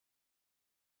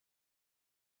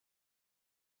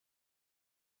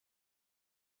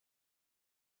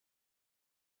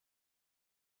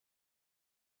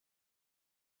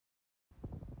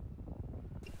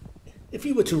If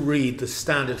you were to read the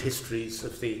standard histories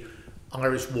of the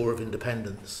Irish War of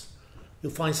Independence,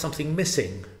 you'll find something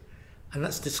missing, and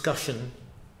that's discussion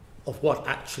of what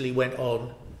actually went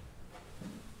on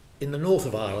in the north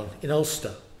of Ireland, in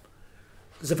Ulster.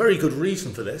 There's a very good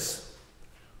reason for this.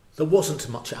 There wasn't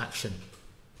much action.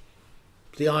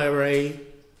 The IRA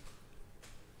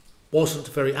wasn't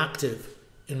very active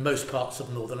in most parts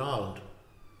of Northern Ireland.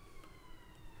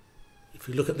 If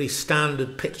you look at the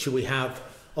standard picture we have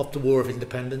of the War of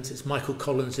Independence, it's Michael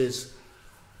Collins's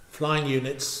flying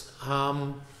units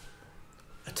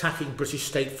attacking British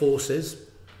state forces,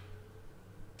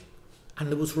 and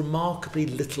there was remarkably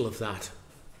little of that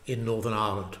in Northern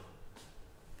Ireland.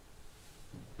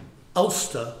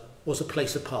 Ulster was a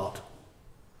place apart.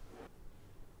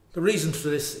 The reason for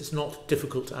this is not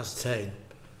difficult to ascertain.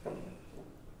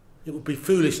 It would be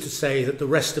foolish to say that the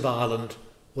rest of Ireland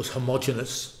was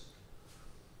homogeneous.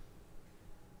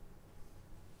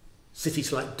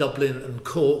 Cities like Dublin and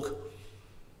Cork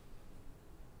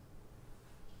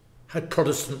had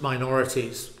Protestant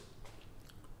minorities,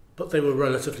 but they were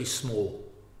relatively small.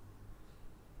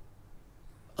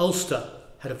 Ulster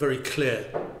had a very clear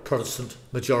Protestant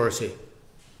majority,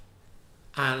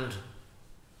 and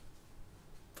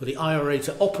for the IRA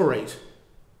to operate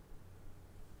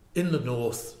in the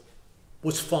north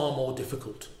was far more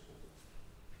difficult.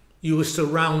 You were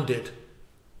surrounded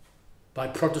by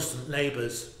Protestant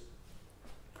neighbours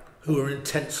who were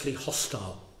intensely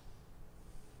hostile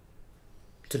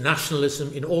to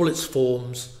nationalism in all its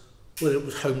forms, whether it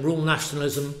was Home Rule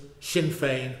nationalism, Sinn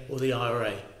Féin or the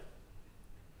IRA.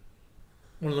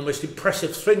 One of the most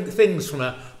impressive things from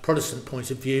a Protestant point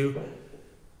of view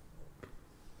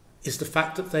is the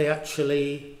fact that they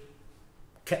actually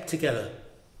kept together.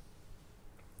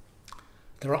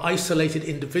 There are isolated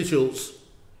individuals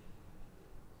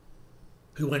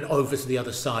who went over to the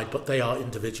other side, but they are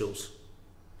individuals.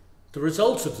 The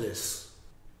result of this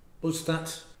was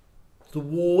that the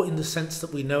war, in the sense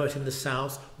that we know it in the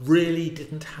south, really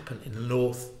didn't happen in the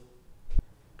north.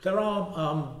 There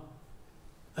are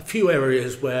a few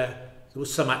areas where there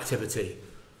was some activity.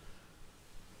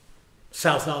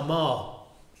 South Armagh,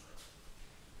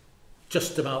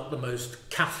 just about the most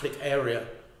Catholic area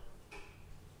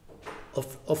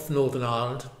of Northern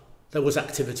Ireland, there was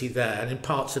activity there, and in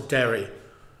parts of Derry.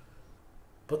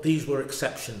 But these were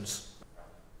exceptions.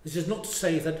 This is not to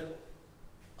say that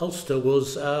Ulster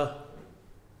was a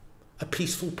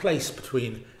peaceful place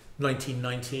between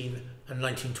 1919 and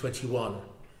 1921.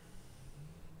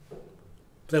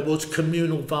 There was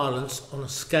communal violence on a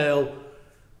scale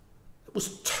that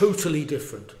was totally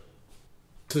different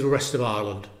to the rest of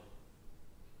Ireland.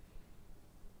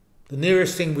 The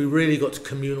nearest thing we really got to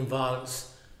communal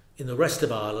violence in the rest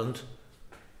of Ireland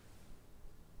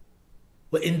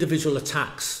were individual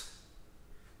attacks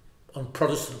on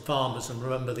Protestant farmers, and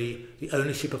remember the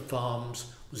ownership of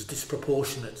farms was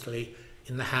disproportionately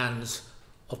in the hands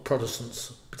of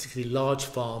Protestants, particularly large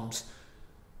farms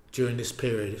during this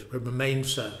period. It remained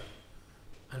so.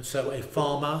 And so a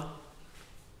farmer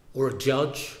or a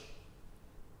judge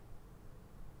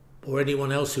or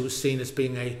anyone else who was seen as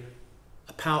being a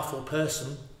powerful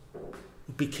person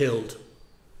would be killed.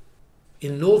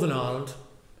 In Northern Ireland,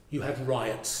 you had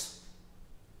riots.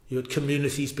 You had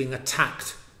communities being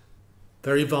attacked.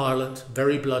 Very violent,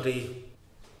 very bloody,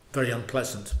 very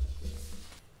unpleasant.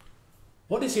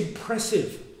 What is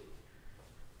impressive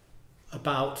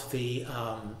about the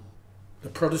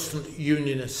Protestant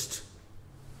unionist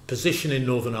position in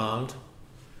Northern Ireland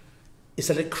is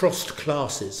that it crossed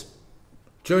classes.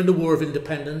 During the War of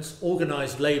Independence,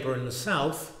 organised labour in the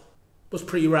south was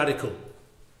pretty radical.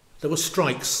 There were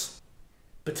strikes,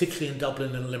 particularly in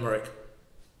Dublin and Limerick.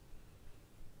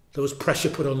 There was pressure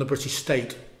put on the British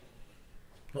state,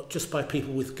 not just by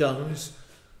people with guns,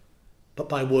 but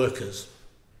by workers.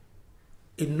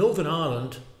 In Northern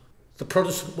Ireland, the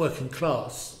Protestant working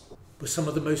class were some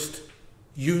of the most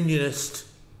unionist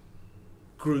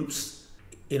groups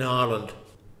in Ireland.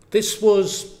 This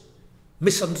was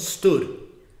misunderstood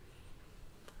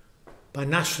by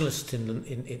nationalists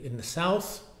in the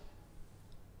south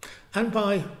and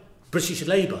by British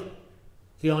Labour.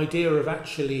 The idea of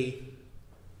actually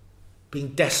being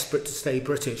desperate to stay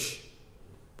British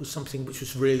was something which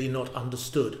was really not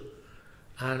understood.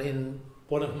 And in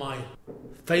one of my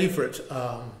favourite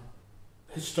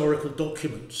historical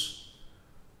documents,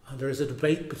 there is a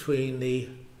debate between the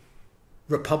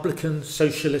Republican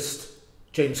socialist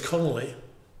James Connolly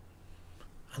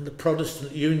and the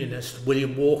Protestant unionist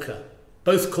William Walker.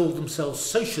 Both called themselves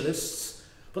socialists,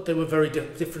 but they were very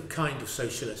different kind of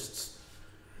socialists.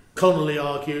 Connolly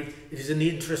argued it is in the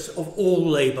interest of all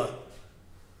labour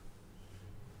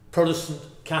Protestant,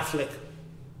 Catholic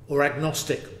or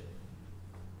agnostic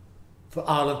for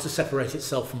Ireland to separate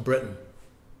itself from Britain.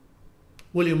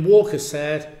 William Walker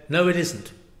said, no, it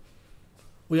isn't.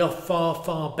 We are far,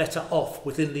 far better off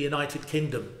within the United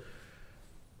Kingdom.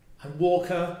 And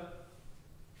Walker,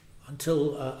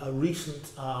 until a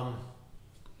recent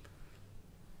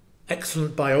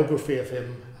excellent biography of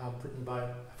him, written by a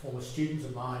former student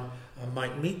of mine,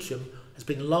 Mike Meacham, has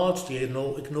been largely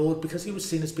ignored because he was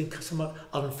seen as being somewhat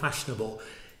unfashionable.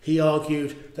 He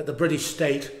argued that the British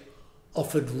state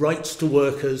offered rights to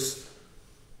workers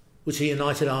which a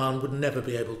united Ireland would never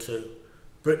be able to.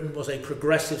 Britain was a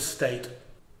progressive state.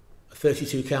 A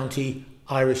 32-county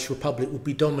Irish republic would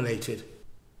be dominated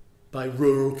by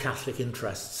rural Catholic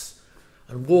interests.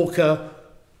 And Walker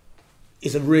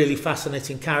is a really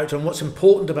fascinating character, and what's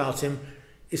important about him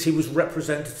is he was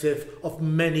representative of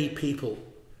many people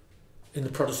in the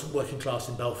Protestant working class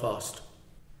in Belfast.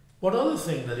 One other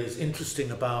thing that is interesting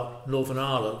about Northern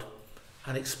Ireland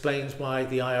and explains why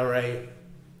the IRA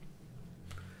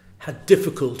had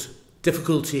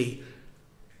difficulty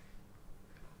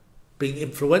being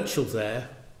influential there.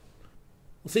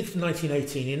 Well, think of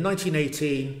 1918. In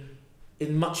 1918,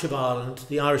 in much of Ireland,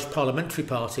 the Irish Parliamentary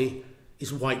Party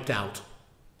is wiped out.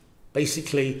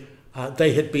 Basically,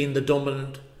 they had been the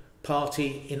dominant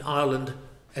party in Ireland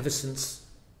ever since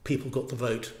people got the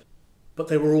vote. But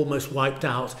they were almost wiped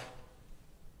out.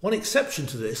 One exception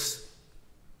to this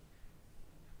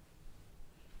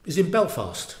is in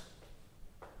Belfast,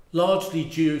 largely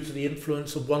due to the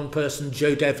influence of one person,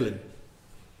 Joe Devlin.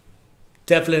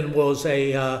 Devlin was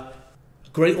a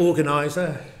great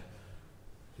organiser.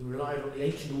 He relied on the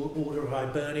ancient order of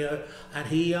Hibernia, and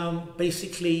he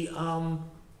basically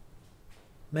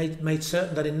made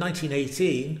certain that in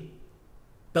 1918,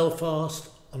 Belfast,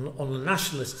 on the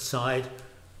nationalist side,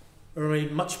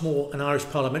 remained much more an Irish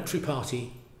Parliamentary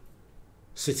Party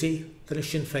city than a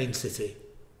Sinn Féin city.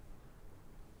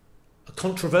 A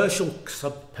controversial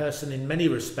person in many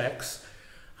respects,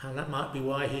 and that might be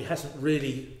why he hasn't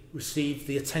really received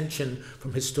the attention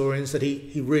from historians that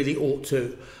he really ought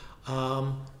to.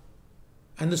 And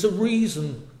there's a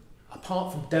reason,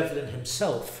 apart from Devlin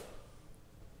himself,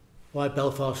 why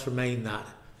Belfast remained that.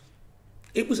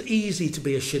 It was easy to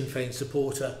be a Sinn Féin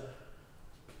supporter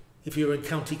if you were in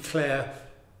County Clare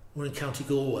or in County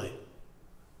Galway.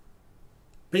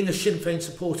 Being a Sinn Féin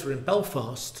supporter in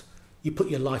Belfast, you put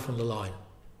your life on the line.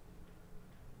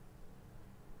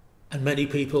 And many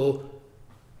people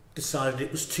decided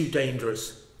it was too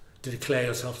dangerous to declare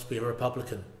yourself to be a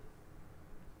Republican.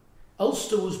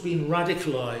 Ulster was being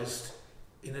radicalised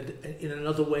in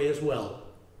another way as well.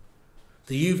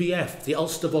 The UVF, the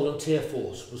Ulster Volunteer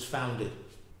Force, was founded.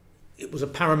 It was a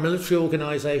paramilitary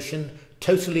organisation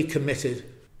totally committed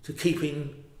to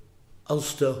keeping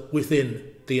Ulster within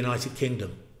the United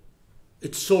Kingdom.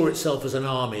 It saw itself as an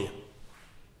army.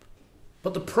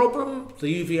 But the problem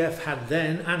the UVF had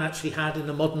then, and actually had in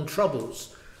the modern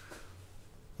Troubles,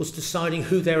 was deciding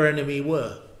who their enemy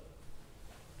were.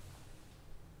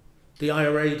 The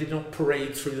IRA did not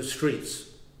parade through the streets.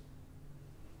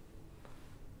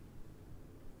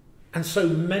 And so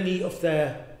many of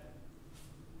their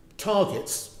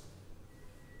targets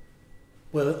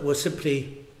were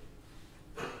simply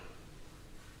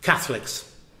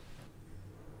Catholics.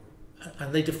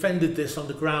 And they defended this on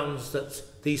the grounds that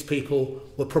these people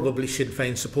were probably Sinn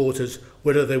Féin supporters,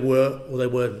 whether they were or they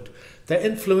weren't. Their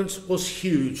influence was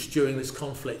huge during this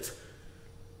conflict.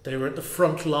 They were at the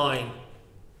front line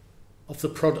of the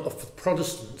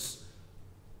Protestants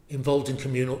involved in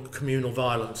communal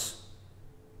violence.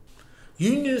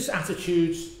 Unionist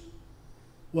attitudes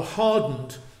were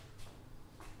hardened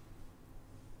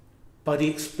by the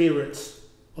experience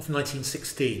of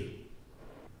 1916.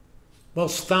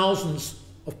 Whilst thousands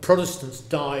of Protestants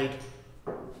died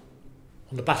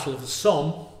on the Battle of the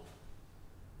Somme,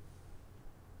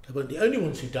 they weren't the only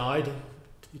ones who died.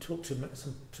 You talk to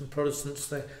some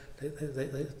Protestants,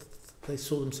 they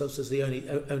saw themselves as the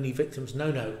only victims.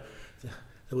 No, there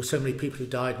were so many people who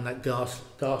died in that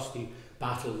ghastly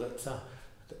battle that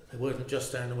they weren't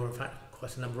just there, and there were in fact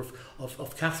quite a number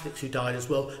of Catholics who died as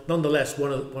well. Nonetheless,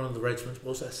 one of the regiments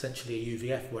was essentially a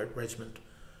UVF regiment.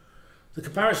 The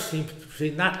comparison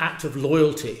between that act of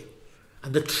loyalty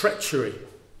and the treachery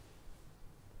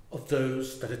of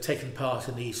those that had taken part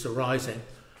in the Easter Rising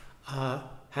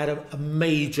had a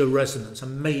major resonance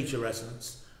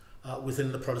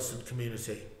within the Protestant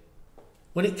community.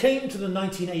 When it came to the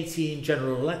 1918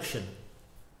 general election,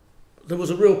 there was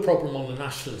a real problem on the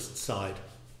nationalist side.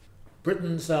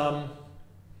 Britain's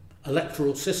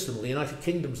electoral system, the United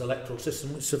Kingdom's electoral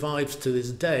system, which survives to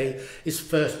this day, is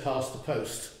first past the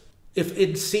post. If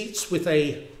in seats with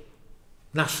a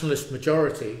nationalist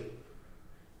majority,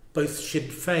 both Sinn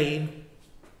Féin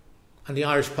and the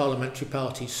Irish Parliamentary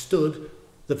Party stood,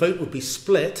 the vote would be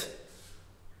split,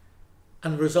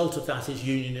 and the result of that is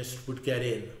unionists would get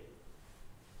in.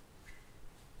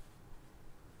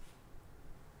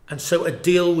 And so a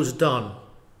deal was done.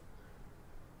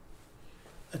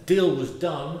 A deal was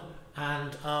done,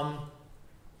 and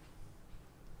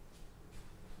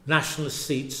nationalist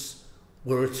seats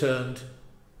were returned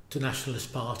to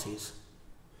nationalist parties.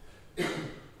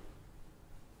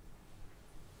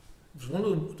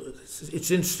 It's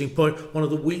an interesting point. One of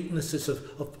the weaknesses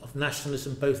of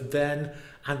nationalism, both then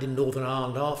and in Northern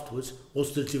Ireland afterwards,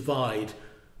 was the divide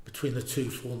between the two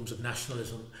forms of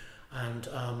nationalism. And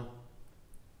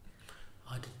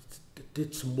I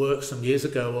did some work some years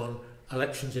ago on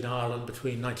elections in Ireland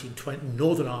between 1920,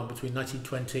 Northern Ireland between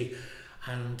 1920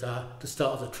 and the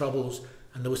start of the Troubles,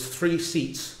 and there was 3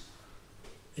 seats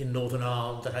in Northern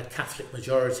Ireland that had Catholic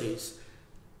majorities.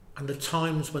 And the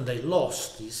times when they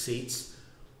lost these seats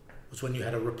was when you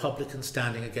had a Republican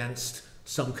standing against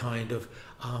some kind of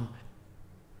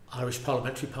Irish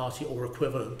Parliamentary Party or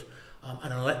equivalent,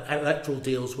 and electoral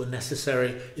deals were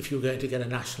necessary if you were going to get a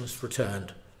nationalist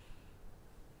returned.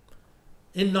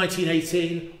 In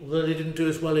 1918, although they didn't do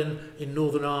as well in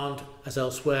Northern Ireland as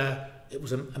elsewhere, it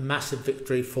was a massive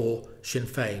victory for Sinn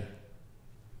Féin.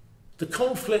 The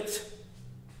conflict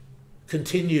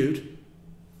continued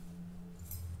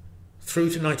through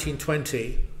to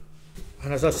 1920,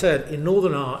 and as I said, in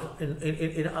Northern Ireland,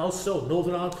 in Ulster,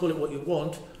 Northern Ireland, call it what you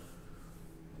want,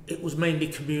 it was mainly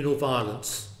communal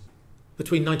violence.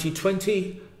 Between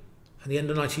 1920 and the end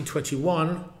of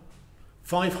 1921,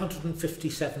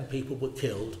 557 people were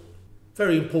killed.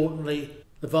 Very importantly,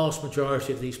 the vast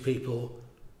majority of these people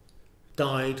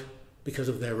died because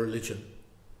of their religion.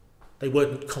 They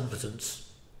weren't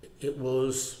combatants. It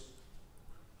was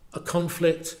a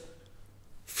conflict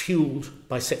fueled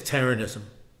by sectarianism.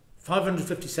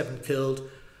 557 killed,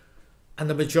 and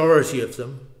the majority of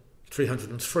them,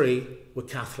 303, were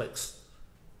Catholics.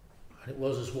 And it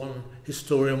was, as one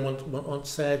historian once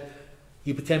said,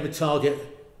 you became a target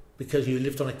because you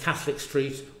lived on a Catholic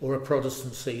street or a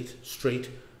Protestant street.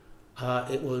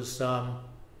 It was a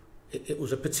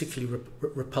particularly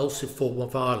repulsive form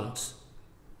of violence.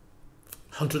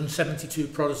 172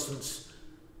 Protestants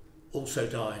also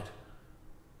died,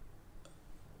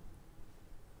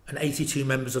 and 82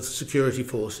 members of the security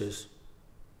forces.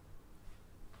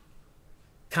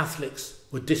 Catholics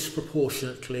were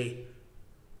disproportionately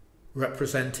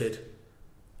represented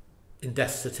in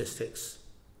death statistics.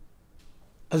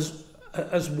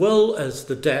 As well as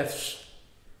the deaths,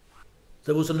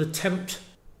 there was an attempt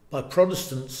by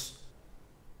Protestants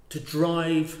to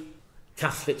drive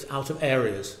Catholics out of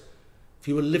areas. If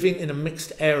you were living in a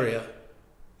mixed area,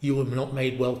 you were not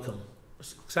made welcome.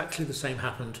 Exactly the same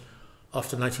happened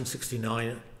after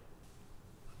 1969.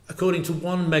 According to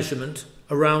one measurement,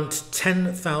 around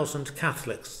 10,000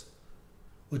 Catholics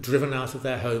were driven out of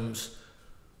their homes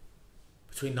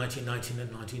between 1919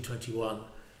 and 1921,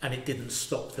 and it didn't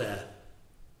stop there.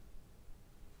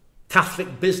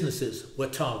 Catholic businesses were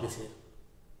targeted.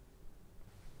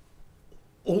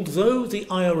 Although the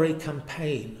IRA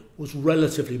campaign was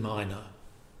relatively minor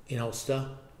in Ulster,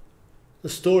 the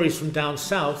stories from down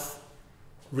south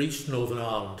reached Northern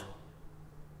Ireland.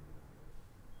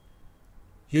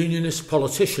 Unionist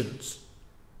politicians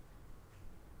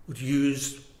would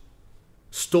use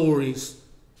stories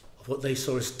of what they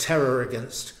saw as terror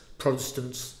against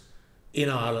Protestants in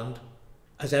Ireland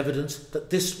as evidence that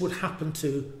this would happen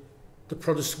to the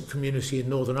Protestant community in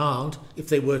Northern Ireland if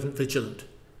they weren't vigilant.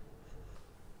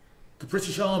 The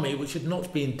British Army, which had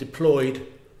not been deployed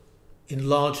in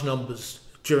large numbers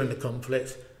during the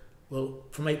conflict, well,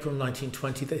 from April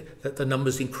 1920, the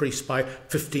numbers increased by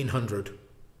 1,500.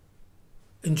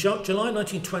 In July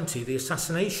 1920, the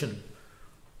assassination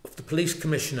of the police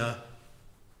commissioner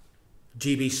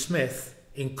G.B. Smith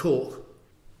in Cork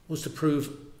was to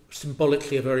prove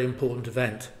symbolically a very important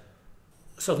event.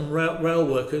 Southern rail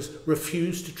workers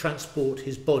refused to transport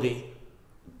his body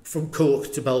from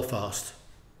Cork to Belfast.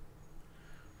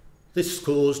 This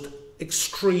caused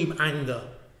extreme anger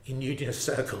in unionist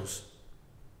circles.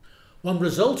 One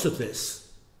result of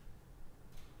this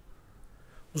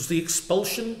was the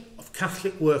expulsion of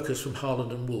Catholic workers from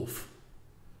Harland and Wolff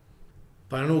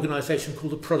by an organisation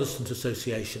called the Protestant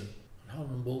Association.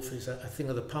 Harland and Wolff is a thing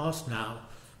of the past now,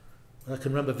 but I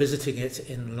can remember visiting it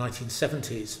in the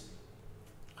 1970s.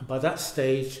 And by that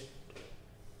stage,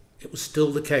 it was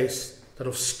still the case that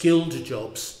of skilled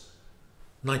jobs,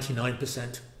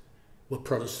 99% were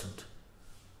Protestant.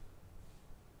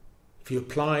 If If you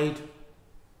applied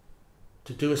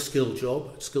to do a skill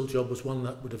job was one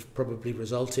that would have probably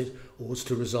resulted, or was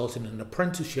to result in, an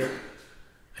apprenticeship,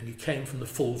 and you came from the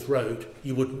Falls Road,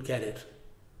 you wouldn't get it.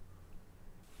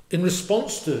 In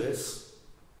response to this,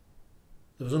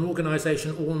 there was an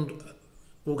organisation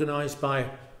organised by,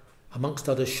 amongst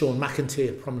others, Sean McEntee,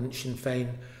 a prominent Sinn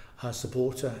Féin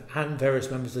supporter, and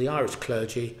various members of the Irish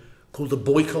clergy, called the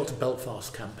Boycott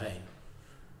Belfast Campaign.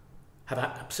 Had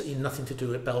absolutely nothing to do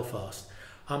with Belfast.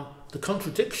 The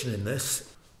contradiction in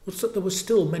this was that there were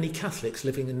still many Catholics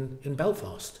living in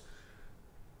Belfast,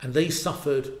 and they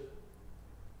suffered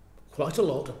quite a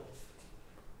lot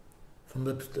from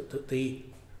the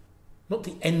not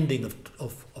the ending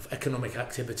of economic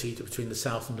activity between the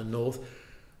south and the north,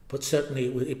 but certainly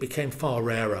it became far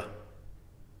rarer.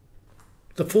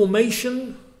 The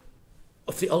formation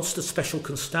of the Ulster Special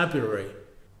Constabulary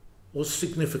was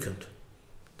significant.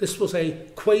 This was a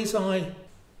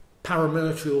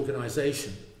quasi-paramilitary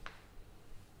organisation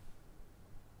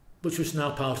which was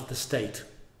now part of the state.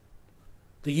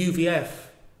 The UVF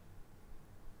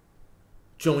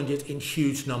joined it in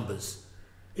huge numbers.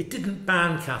 It didn't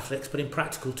ban Catholics, but in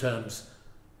practical terms,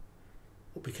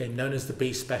 what became known as the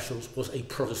B Specials was a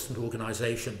Protestant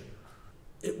organisation.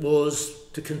 It was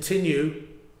to continue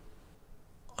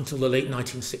until the late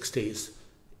 1960s.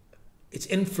 Its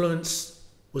influence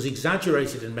was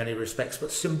exaggerated in many respects, but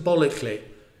symbolically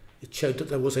it showed that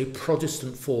there was a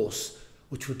Protestant force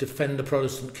which would defend the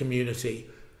Protestant community,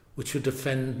 which would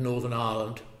defend Northern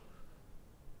Ireland,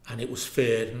 and it was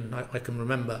feared. And I can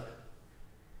remember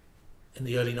in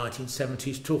the early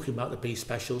 1970s talking about the B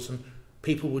Specials, and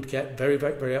people would get very,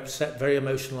 very, very upset, very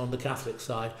emotional on the Catholic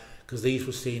side, because these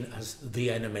were seen as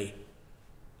the enemy.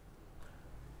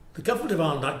 The Government of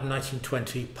Ireland in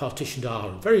 1920 partitioned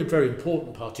Ireland, very, very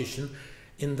important partition,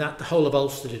 in that the whole of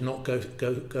Ulster did not go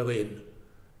in.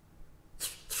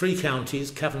 Three counties,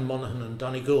 Cavan, Monaghan and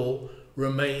Donegal,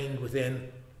 remained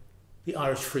within the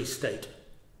Irish Free State.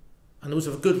 And there was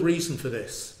a good reason for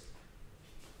this.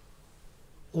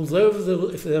 Although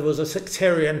if there was a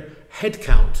sectarian head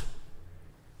count,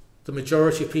 the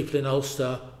majority of people in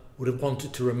Ulster would have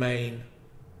wanted to remain,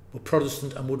 were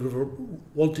Protestant and would have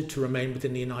wanted to remain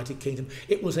within the United Kingdom.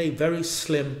 It was a very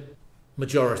slim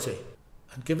majority.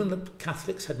 And given that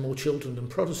Catholics had more children than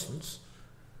Protestants,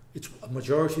 it's a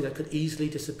majority that could easily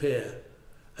disappear.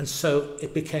 And so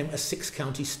it became a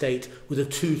six-county state with a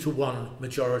 2-to-1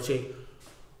 majority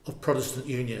of Protestant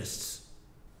Unionists.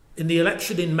 In the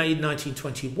election in May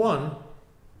 1921,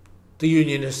 the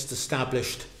Unionists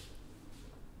established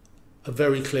a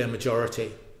very clear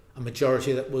majority, a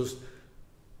majority that was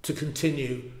to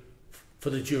continue for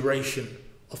the duration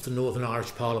of the Northern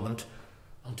Irish Parliament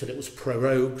until it was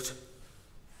prorogued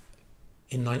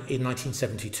in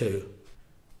 1972.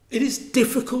 It is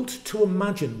difficult to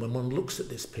imagine, when one looks at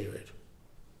this period,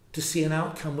 to see an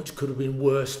outcome which could have been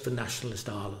worse for nationalist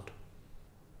Ireland.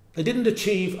 They didn't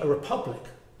achieve a republic,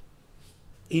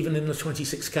 even in the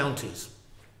 26 counties.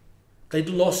 They'd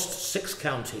lost 6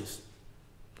 counties.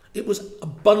 It was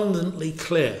abundantly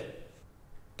clear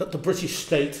that the British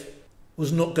state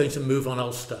was not going to move on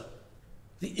Ulster.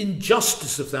 The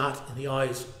injustice of that, in the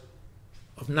eyes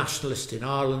of nationalists in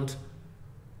Ireland,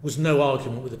 was no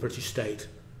argument with the British state.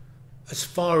 As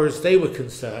far as they were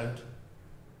concerned,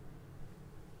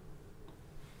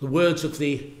 the words of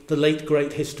the late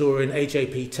great historian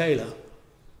A.J.P. Taylor,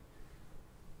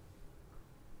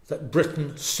 that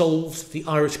Britain solved the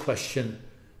Irish question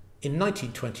in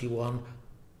 1921,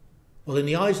 well, in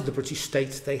the eyes of the British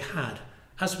state, they had.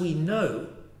 As we know,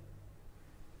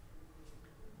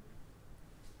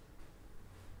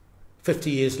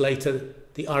 50 years later,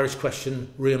 the Irish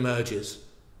question re-emerges.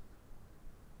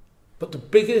 But the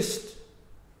biggest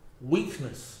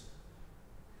weakness,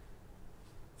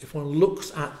 if one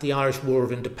looks at the Irish War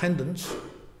of Independence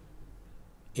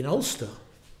in Ulster,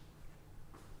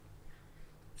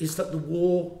 is that the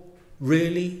war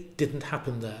really didn't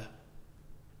happen there.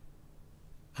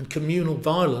 And communal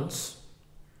violence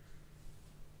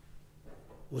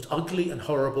was ugly and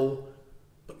horrible,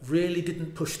 but really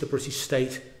didn't push the British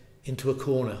state into a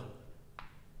corner.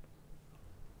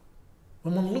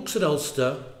 When one looks at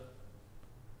Ulster,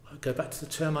 I go back to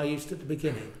the term I used at the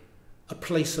beginning, a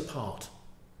place apart.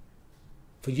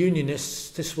 For Unionists,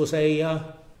 this was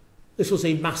a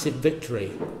massive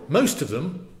victory. Most of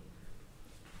them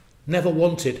never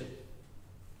wanted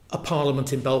a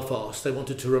parliament in Belfast. They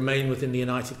wanted to remain within the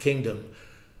United Kingdom.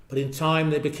 But in time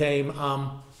they became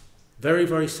very,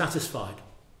 very satisfied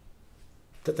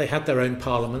that they had their own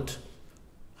parliament.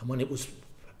 And when it was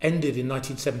ended in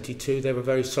 1972, they were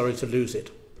very sorry to lose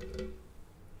it.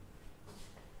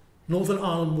 Northern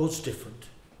Ireland was different.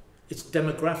 Its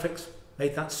demographics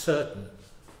made that certain.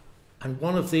 And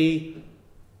one of the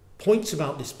points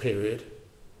about this period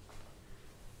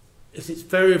is it's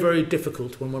very, very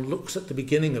difficult when one looks at the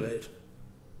beginning of it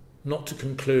not to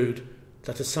conclude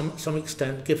that to some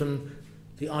extent, given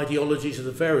the ideologies of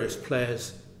the various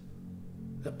players,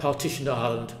 that partitioned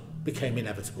Ireland became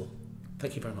inevitable.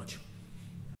 Thank you very much.